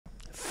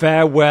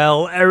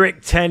Farewell,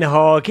 Erik Ten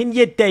Hag, in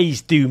your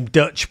days doomed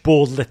Dutch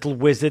bald little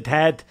wizard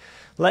head.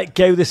 Let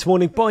go this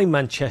morning by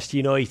Manchester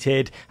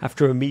United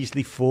after a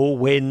measly 4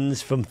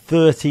 wins from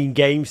 13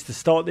 games to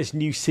start this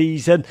new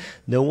season.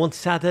 No one's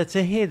sadder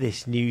to hear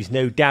this news,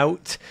 no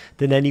doubt,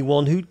 than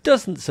anyone who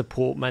doesn't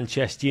support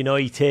Manchester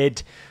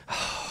United.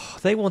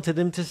 They wanted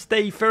him to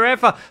stay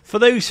forever. For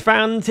those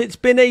fans, it's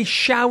been a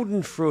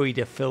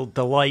schadenfreude-filled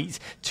delight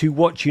to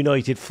watch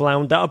United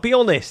flounder. I'll be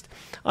honest,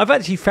 I've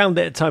actually found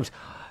it at times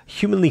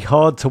humanly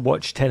hard to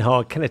watch Ten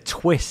Hag kind of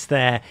twist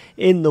there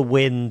in the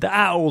wind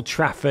at Old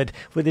Trafford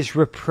with his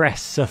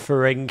repressed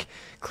suffering.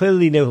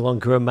 Clearly no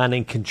longer a man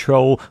in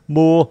control,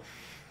 more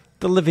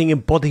the living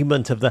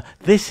embodiment of the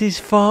 "this is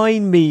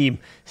fine" meme,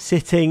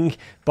 sitting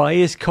by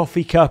his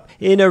coffee cup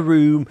in a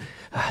room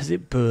as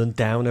it burned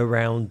down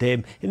around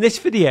him. In this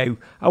video,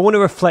 I want to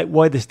reflect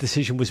why this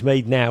decision was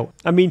made now.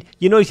 I mean,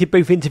 United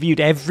both interviewed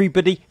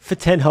everybody for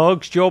Ten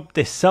Hag's job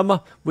this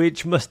summer,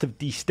 which must have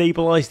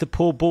destabilised the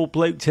poor bald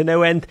bloke to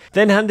no end,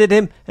 then handed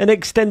him an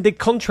extended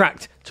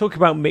contract. Talk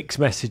about mixed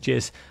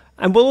messages.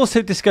 And we'll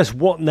also discuss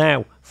what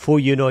now for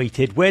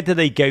United. Where do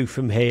they go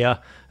from here?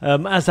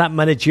 As that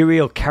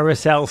managerial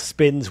carousel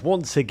spins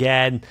once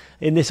again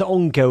in this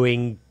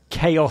ongoing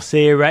chaos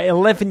era,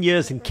 11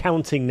 years and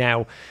counting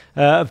now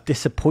of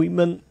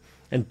disappointment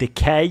and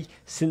decay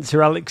since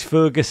Sir Alex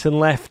Ferguson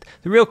left.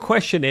 The real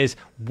question is,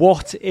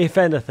 what, if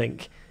anything,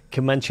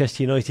 can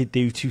Manchester United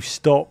do to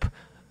stop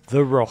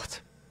the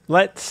rot?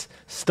 Let's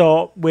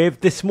start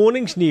with this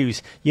morning's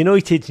news.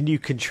 United's new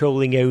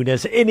controlling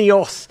owners,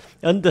 Ineos,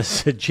 under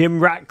Sir Jim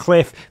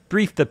Ratcliffe,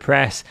 briefed the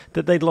press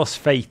that they'd lost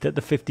faith that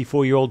the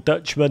 54-year-old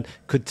Dutchman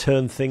could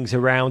turn things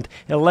around.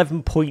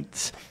 11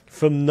 points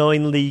from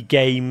 9 league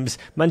games.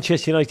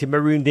 Manchester United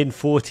marooned in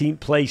 14th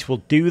place will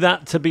do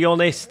that, to be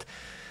honest.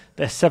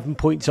 They're 7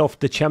 points off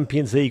the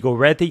Champions League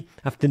already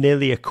after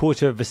nearly a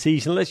quarter of a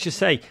season. Let's just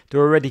say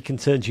there are already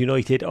concerns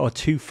United are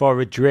too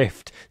far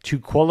adrift to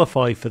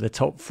qualify for the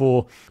top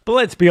 4. But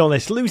let's be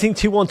honest, losing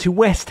 2-1 to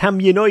West Ham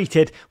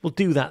United will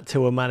do that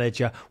to a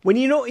manager. When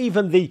you're not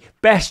even the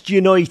best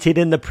United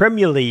in the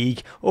Premier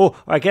League, or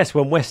I guess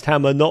when West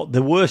Ham are not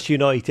the worst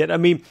United, I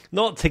mean,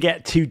 not to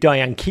get too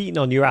Diane Keaton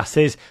on your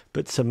asses,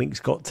 but something's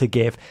got to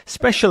give,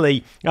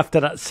 especially after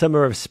that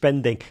summer of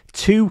spending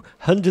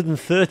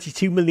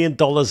 $232 million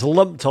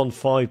lumped on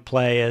 5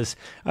 players.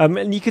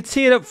 And you could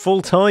see it at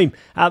full time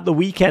at the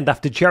weekend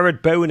after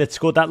Jared Bowen had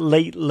scored that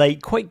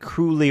late, quite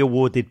cruelly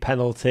awarded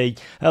penalty.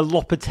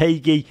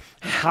 Lopetegui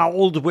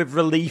howled with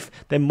relief,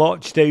 then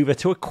marched over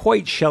to a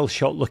quite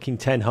shell-shocked looking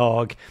Ten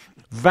Hag.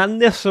 Van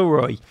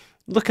Nistelrooy,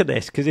 look at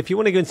this, because if you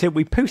want to go and see it,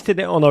 we posted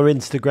it on our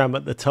Instagram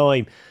at the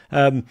time.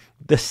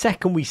 The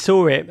second we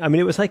saw it, I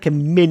mean, it was like a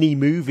mini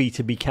movie,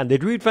 to be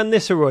candid. Rúben Van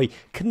Nistelrooy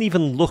couldn't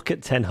even look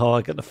at Ten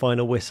Hag at the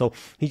final whistle.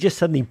 He just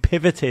suddenly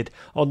pivoted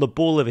on the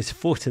ball of his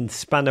foot and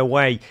span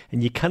away.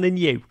 And you kind of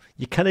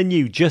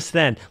knew just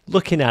then,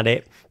 looking at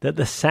it, that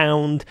the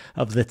sound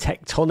of the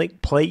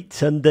tectonic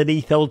plates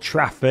underneath Old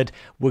Trafford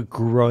were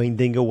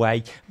grinding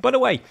away. By the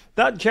way,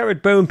 that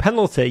Jared Bowen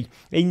penalty,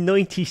 a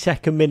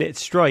 92nd minute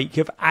strike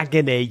of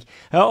agony.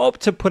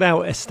 Opta put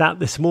out a stat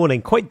this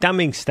morning, quite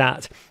damning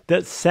stat,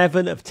 that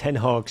 7 of Ten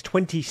Hag's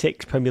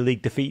 26 Premier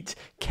League defeats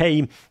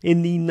came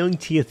in the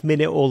 90th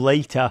minute or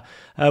later,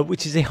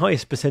 which is the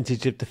highest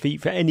percentage of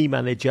defeat for any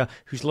manager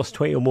who's lost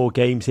 20 or more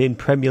games in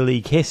Premier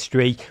League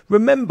history.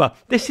 Remember,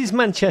 this is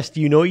Manchester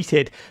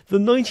United. The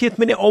 90th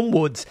minute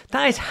onwards,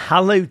 that is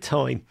hallowed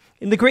time.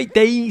 In the great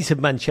days of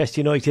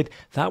Manchester United,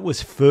 that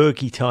was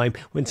Fergie time,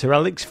 when Sir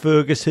Alex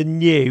Ferguson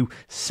knew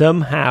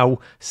somehow,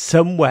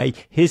 some way,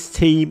 his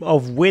team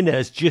of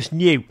winners just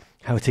knew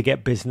how to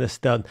get business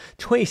done.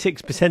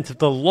 26% of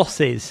the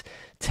losses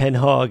Ten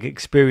Hag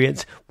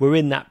experienced were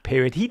in that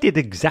period. He did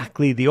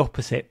exactly the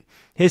opposite.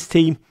 His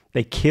team,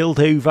 they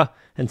keeled over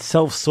and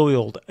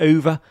self-soiled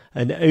over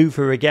and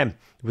over again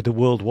with the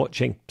world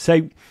watching.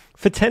 So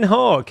for Ten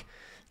Hag,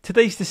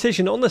 today's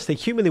decision, honestly,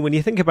 humanly, when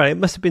you think about it, it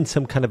must have been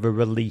some kind of a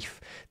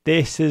relief.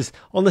 This has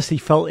honestly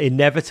felt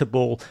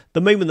inevitable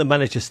the moment the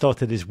manager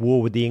started his war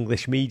with the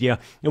English media,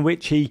 in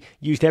which he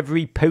used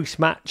every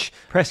post-match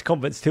press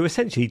conference to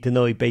essentially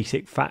deny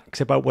basic facts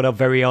about what our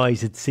very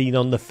eyes had seen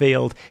on the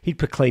field. He'd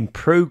proclaimed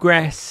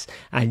progress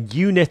and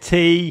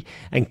unity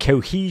and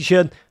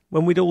cohesion,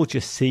 when we'd all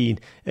just seen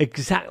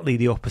exactly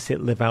the opposite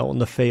live out on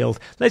the field.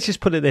 Let's just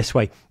put it this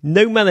way.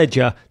 No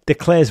manager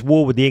declares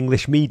war with the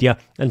English media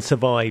and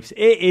survives.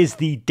 It is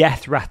the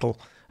death rattle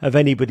of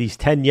anybody's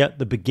tenure,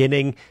 the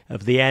beginning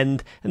of the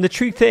end. And the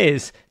truth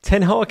is,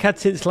 Ten Hag had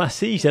since last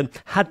season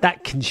had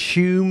that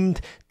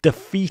consumed,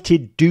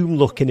 defeated doom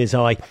look in his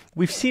eye.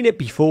 We've seen it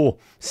before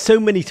so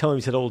many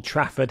times at Old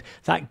Trafford,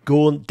 that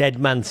gaunt dead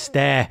man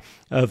stare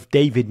of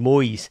David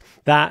Moyes,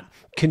 that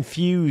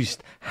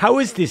confused, how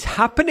is this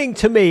happening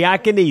to me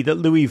agony that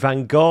Louis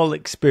van Gaal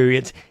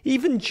experienced.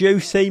 Even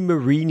Jose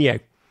Mourinho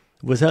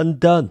was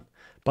undone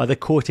by the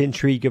court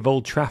intrigue of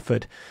Old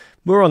Trafford.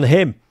 More on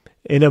him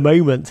in a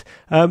moment.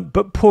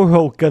 But poor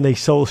old Gunnar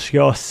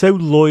Solskjaer, so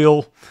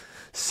loyal,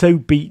 so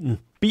beaten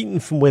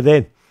from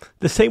within.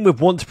 The same with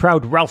once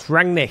proud Ralf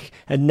Rangnick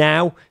and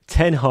now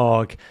Ten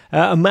Hag,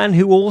 a man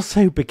who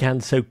also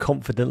began so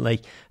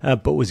confidently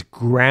but was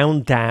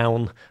ground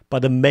down by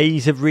the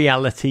maze of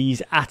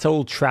realities at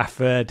Old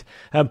Trafford.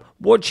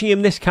 Watching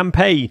him this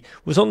campaign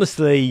was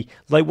honestly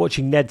like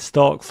watching Ned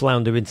Stark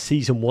flounder in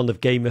season 1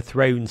 of Game of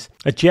Thrones.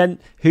 A gent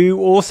who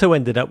also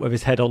ended up with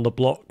his head on the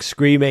block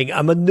screaming,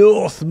 "I'm a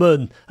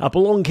Northman, I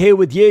belong here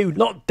with you,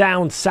 not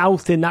down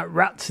south in that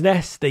rat's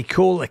nest they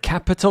call the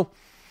capital."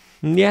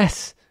 And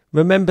yes,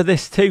 remember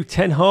this too,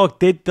 Ten Hag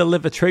did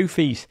deliver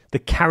trophies, the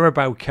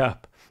Carabao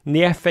Cup and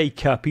the FA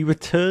Cup. He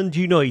returned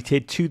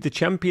United to the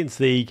Champions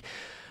League.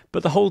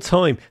 But the whole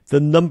time,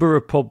 the number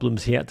of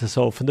problems he had to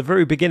solve from the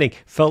very beginning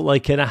felt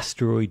like an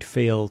asteroid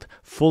field,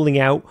 falling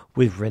out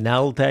with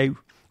Ronaldo,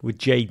 with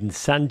Jadon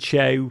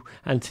Sancho,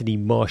 Anthony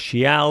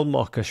Martial,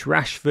 Marcus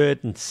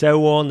Rashford, and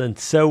so on and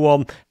so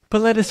on. But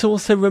let us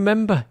also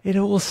remember, it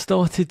all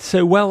started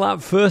so well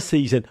that first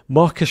season.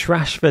 Marcus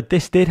Rashford,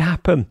 this did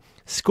happen.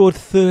 Scored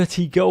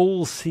 30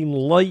 goals, seemed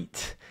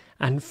light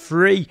and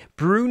free.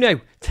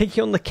 Bruno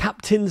taking on the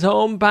captain's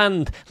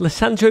armband.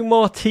 Lisandro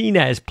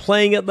Martinez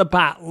playing at the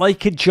back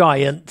like a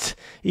giant,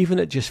 even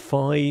at just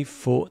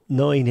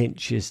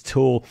 5'9"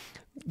 tall.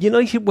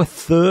 United were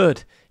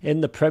third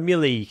in the Premier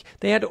League.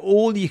 They had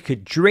all you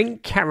could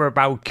drink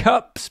Carabao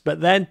Cups,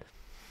 but then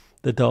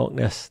the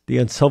darkness, the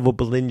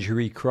unsolvable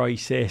injury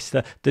crisis,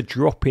 the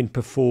drop in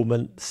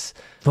performance.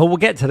 Well, we'll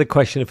get to the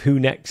question of who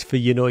next for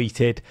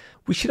United.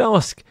 We should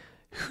ask,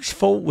 whose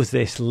fault was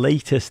this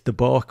latest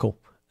debacle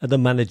at the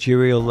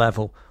managerial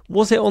level?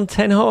 Was it on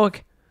Ten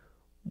Hag?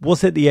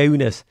 Was it the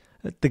owners,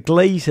 the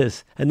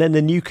Glazers, and then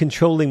the new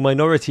controlling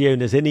minority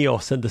owners,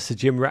 Ineos under Sir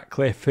Jim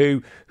Ratcliffe,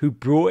 who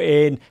brought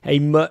in a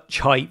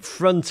much-hyped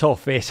front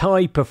office,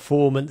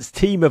 high-performance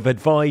team of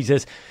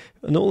advisors,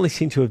 and all they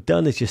seem to have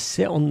done is just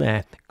sit on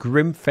there,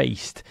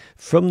 grim-faced,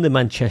 from the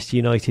Manchester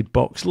United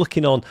box,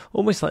 looking on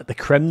almost like the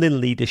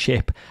Kremlin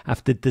leadership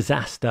after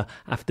disaster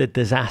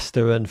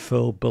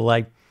unfurled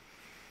below.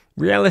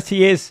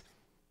 Reality is,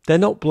 they're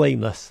not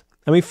blameless.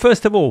 I mean,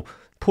 first of all,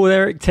 poor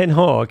Erik Ten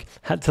Hag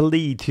had to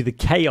lead to the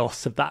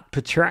chaos of that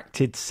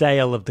protracted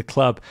sale of the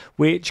club,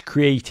 which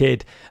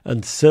created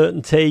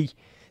uncertainty,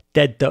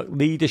 dead duck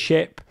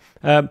leadership,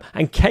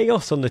 and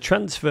chaos on the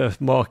transfer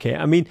market.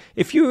 I mean,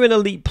 if you were an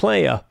elite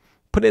player,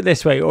 put it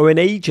this way, or an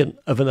agent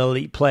of an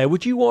elite player,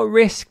 would you want to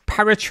risk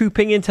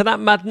paratrooping into that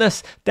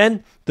madness?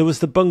 Then there was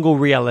the bungle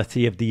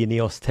reality of the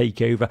Ineos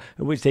takeover,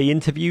 in which they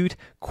interviewed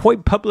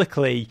quite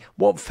publicly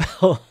what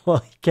felt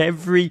like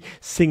every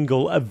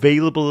single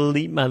available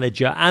elite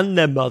manager and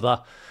their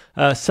mother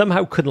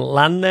somehow couldn't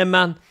land their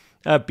man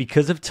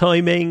because of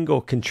timing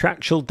or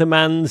contractual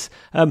demands.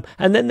 And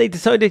then they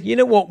decided, you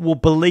know what, we'll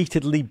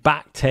belatedly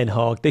back Ten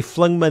Hag. They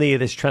flung money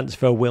at his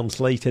transfer whilst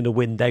late in the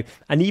window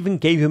and even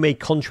gave him a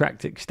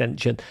contract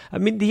extension. I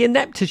mean, the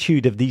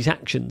ineptitude of these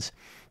actions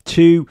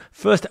to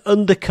first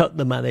undercut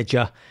the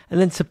manager and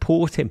then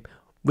support him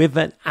with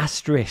an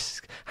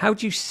asterisk. How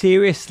do you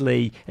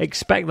seriously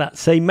expect that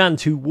same man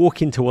to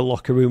walk into a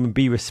locker room and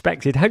be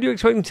respected? How do you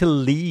expect him to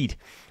lead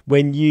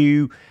when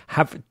you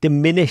have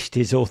diminished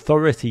his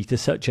authority to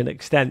such an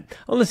extent?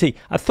 Honestly,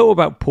 I thought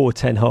about poor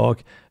Ten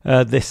Hag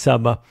this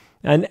summer,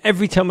 and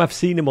every time I've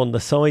seen him on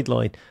the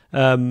sideline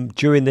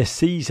during this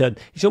season,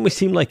 he's almost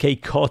seemed like a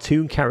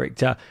cartoon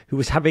character who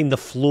was having the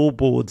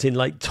floorboards in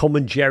like Tom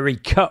and Jerry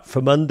cut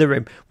from under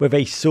him with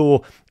a saw,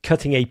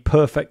 cutting a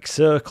perfect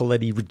circle,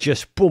 and he would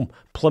just boom,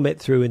 plummet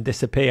through and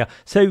disappear.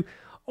 So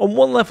on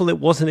one level, it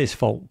wasn't his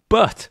fault,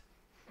 but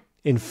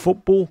in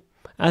football,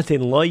 as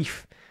in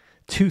life,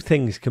 two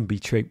things can be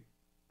true.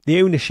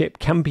 The ownership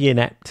can be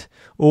inept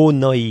or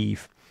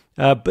naive.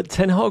 But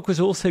Ten Hag was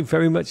also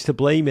very much to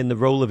blame in the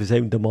role of his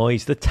own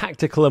demise, the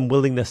tactical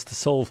unwillingness to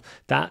solve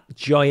that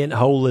giant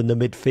hole in the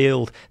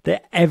midfield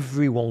that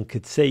everyone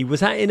could see.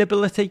 Was that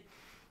inability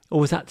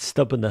or was that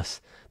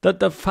stubbornness?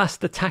 The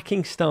fast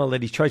attacking style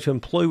that he tried to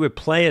employ with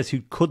players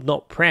who could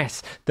not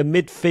press, the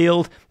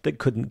midfield that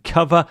couldn't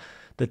cover,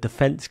 the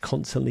defence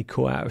constantly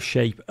caught out of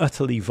shape,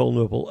 utterly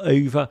vulnerable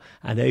over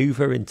and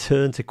over in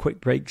turn to quick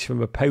breaks from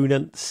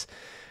opponents.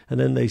 And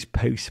then those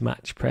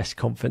post-match press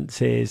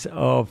conferences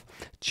of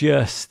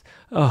just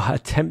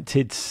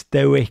attempted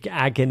stoic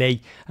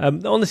agony.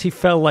 Honestly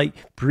felt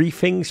like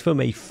briefings from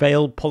a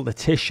failed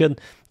politician.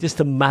 Just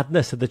the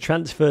madness of the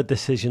transfer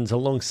decisions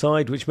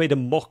alongside, which made a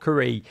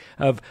mockery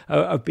of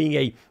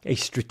being a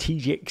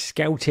strategic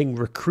scouting,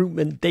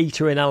 recruitment,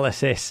 data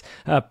analysis,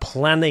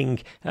 planning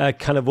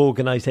kind of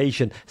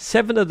organisation.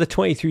 7 of the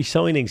 23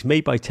 signings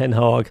made by Ten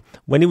Hag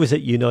when he was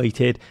at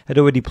United had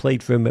already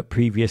played for him at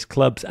previous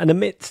clubs. And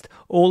amidst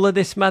all of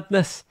this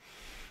madness,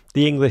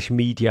 the English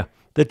media,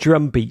 the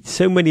drumbeat,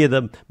 so many of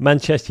them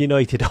Manchester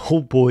United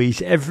old boys,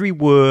 every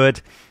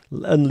word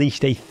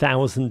unleashed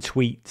 1,000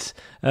 tweets,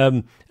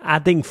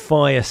 adding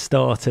fire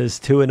starters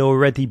to an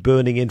already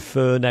burning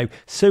inferno.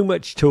 So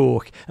much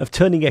talk of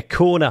turning a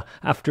corner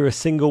after a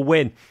single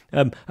win,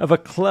 of a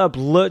club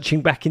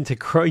lurching back into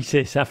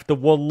crisis after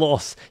one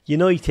loss.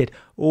 United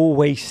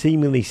always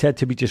seemingly said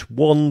to be just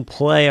one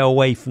player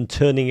away from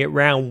turning it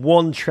round,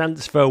 one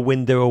transfer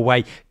window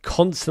away.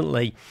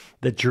 Constantly,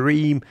 the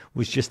dream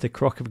was just a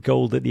crock of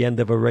gold at the end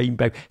of a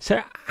rainbow.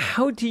 So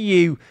how do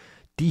you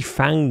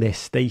defang this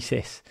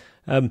stasis,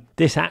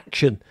 this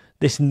action,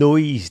 this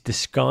noise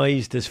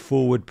disguised as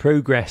forward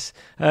progress,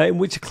 in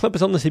which the club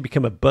has honestly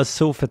become a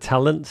buzzsaw for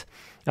talent,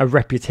 a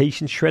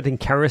reputation shredding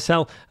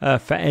carousel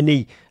for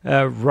any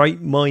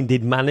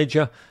right-minded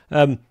manager,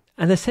 and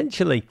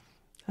essentially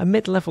a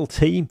mid-level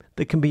team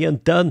that can be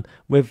undone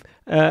with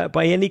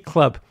by any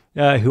club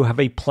who have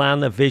a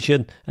plan, a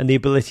vision, and the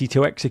ability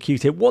to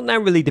execute it. What now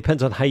really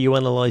depends on how you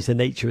analyse the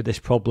nature of this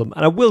problem.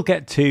 And I will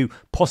get to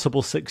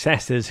possible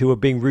successors who are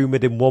being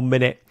rumoured in 1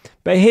 minute.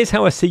 But here's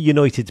how I see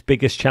United's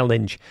biggest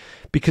challenge.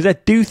 Because I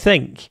do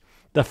think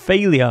the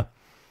failure,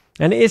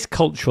 and it is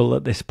cultural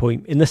at this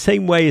point, in the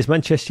same way as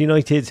Manchester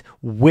United's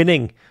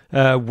winning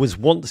was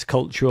once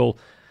cultural,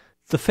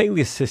 the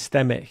failure is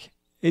systemic.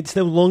 It's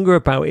no longer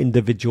about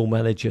individual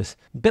managers.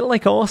 A bit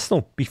like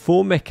Arsenal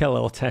before Mikel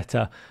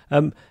Arteta.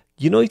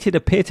 United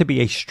appear to be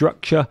a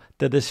structure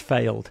that has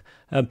failed.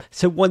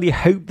 So while you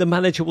hope the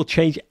manager will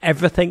change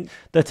everything,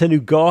 that an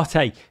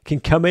Ugarte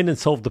can come in and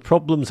solve the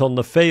problems on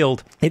the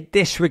field, it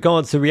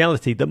disregards the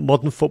reality that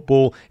modern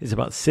football is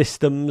about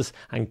systems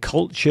and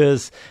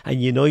cultures,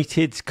 and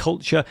United's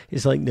culture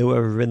is like no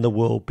other in the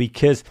world.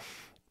 Because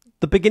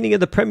the beginning of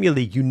the Premier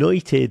League,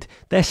 United,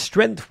 their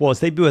strength was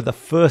they were the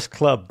first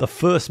club, the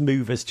first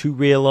movers to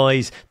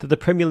realise that the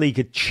Premier League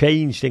had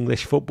changed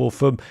English football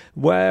from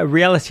a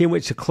reality in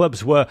which the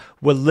clubs were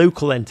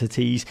local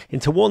entities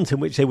into ones in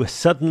which they were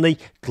suddenly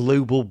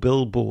global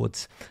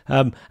billboards.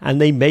 And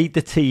they made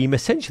the team,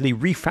 essentially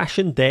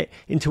refashioned it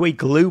into a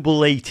global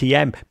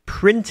ATM,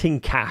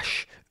 printing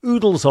cash,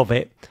 oodles of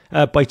it,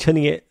 by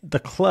turning the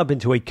club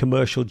into a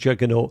commercial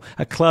juggernaut,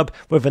 a club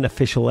with an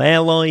official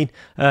airline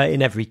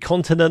in every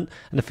continent,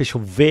 an official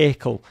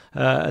vehicle,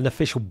 an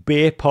official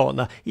beer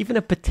partner, even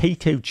a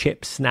potato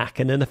chip snack,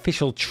 and an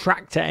official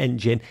tractor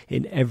engine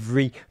in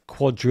every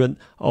quadrant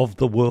of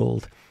the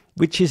world,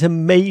 which is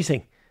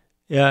amazing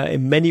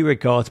in many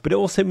regards. But it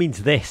also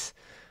means this,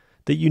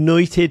 that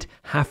United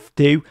have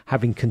to,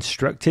 having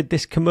constructed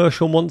this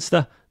commercial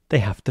monster, they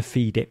have to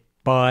feed it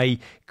by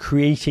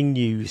creating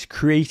news,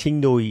 creating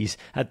noise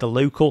at the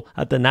local,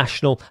 at the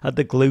national, at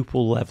the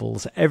global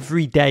levels.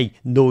 Everyday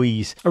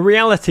noise. A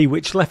reality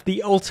which left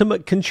the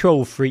ultimate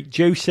control freak,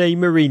 Jose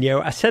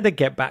Mourinho. I said I'd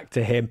get back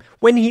to him.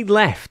 When he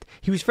left,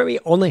 he was very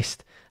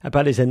honest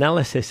about his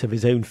analysis of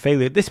his own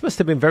failure. This must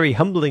have been very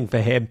humbling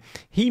for him.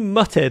 He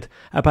muttered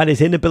about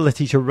his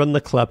inability to run the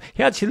club.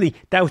 He actually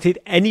doubted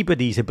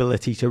anybody's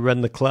ability to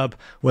run the club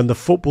when the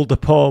football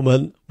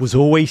department was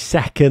always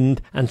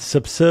second and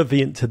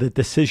subservient to the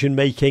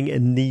decision-making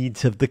and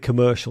needs of the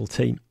commercial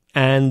team.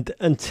 And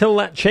until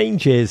that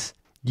changes,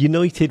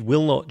 United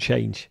will not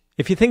change.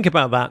 If you think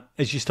about that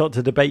as you start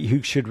to debate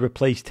who should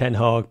replace Ten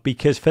Hag,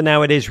 because for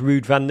now it is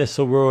Ruud van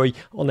Nistelrooy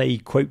on a,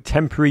 quote,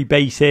 temporary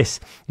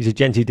basis. He's a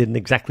gent who didn't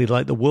exactly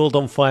light the world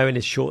on fire in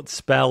his short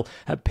spell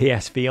at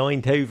PSV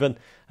Eindhoven.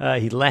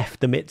 He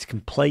left amidst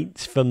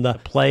complaints from the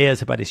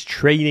players about his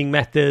training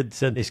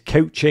methods and his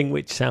coaching,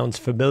 which sounds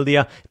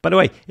familiar. By the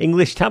way,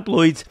 English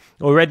tabloids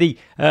already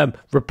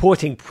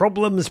reporting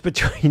problems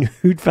between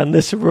Ruud van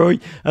Nistelrooy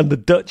and the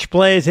Dutch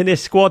players in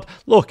his squad.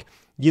 Look,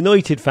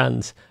 United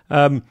fans,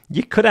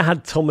 you could have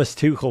had Thomas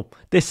Tuchel.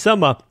 This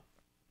summer,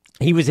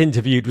 he was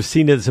interviewed, was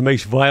seen as the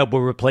most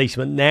viable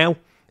replacement. Now,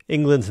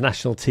 England's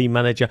national team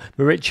manager,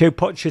 Mauricio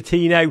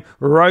Pochettino,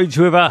 rides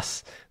with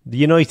us, the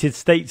United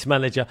States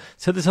manager.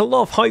 So there's a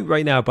lot of hype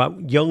right now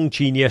about young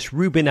genius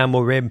Rúben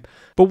Amorim.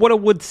 But what I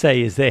would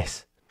say is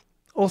this.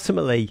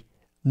 Ultimately,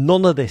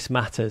 none of this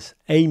matters.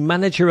 A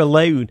manager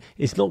alone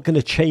is not going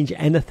to change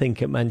anything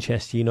at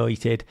Manchester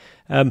United.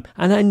 And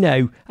I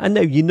know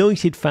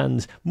United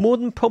fans, more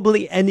than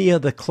probably any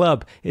other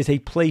club, is a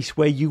place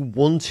where you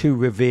want to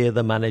revere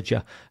the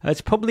manager.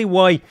 It's probably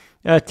why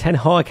Ten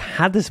Hag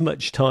had as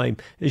much time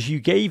as you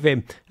gave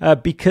him,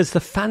 because the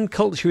fan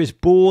culture is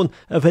born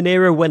of an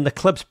era when the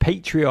club's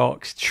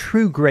patriarchs,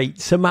 true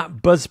greats, Sir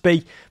Matt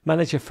Busby,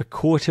 manager for a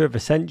quarter of a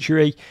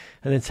century,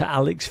 and then Sir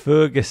Alex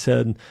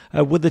Ferguson,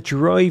 were the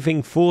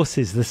driving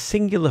forces, the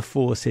singular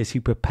forces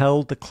who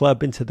propelled the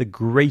club into the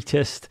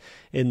greatest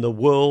in the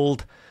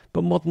world.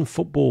 But modern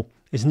football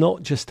is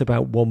not just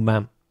about one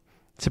man.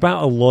 It's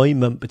about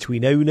alignment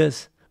between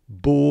owners,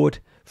 board,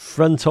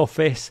 front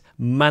office,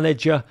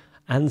 manager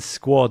and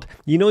squad.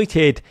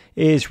 United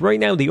is right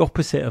now the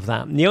opposite of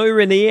that. And the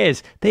irony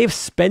is they have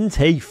spent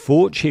a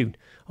fortune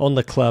on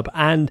the club,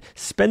 and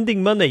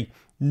spending money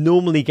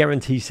normally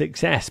guarantees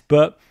success,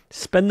 but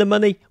spend the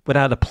money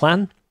without a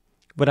plan,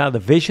 without a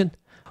vision,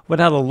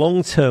 without a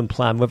long-term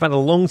plan, without a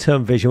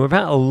long-term vision,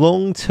 without a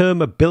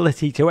long-term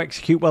ability to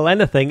execute, well,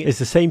 anything is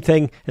the same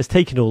thing as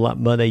taking all that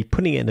money,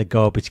 putting it in a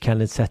garbage can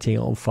and setting it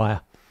on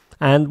fire.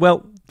 And,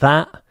 well,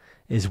 that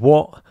is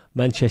what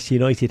Manchester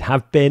United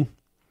have been.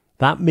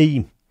 That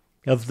meme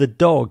of the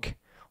dog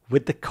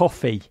with the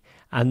coffee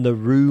and the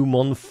room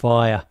on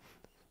fire.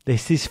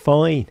 This is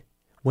fine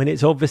when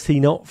it's obviously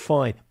not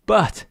fine.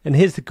 But, and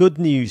here's the good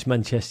news,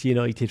 Manchester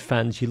United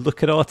fans, you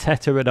look at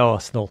Arteta at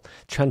Arsenal,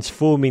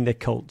 transforming the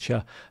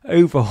culture,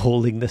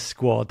 overhauling the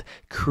squad,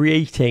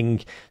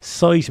 creating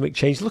seismic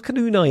change. Look at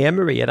Unai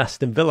Emery at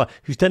Aston Villa,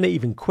 who's done it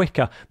even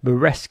quicker.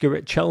 Maresca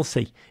at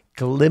Chelsea,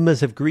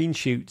 glimmers of green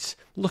shoots.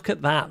 Look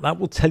at that. That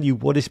will tell you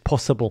what is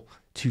possible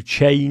to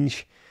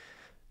change,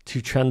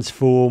 to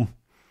transform,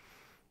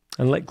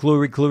 and let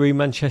glory, glory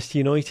Manchester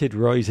United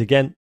rise again.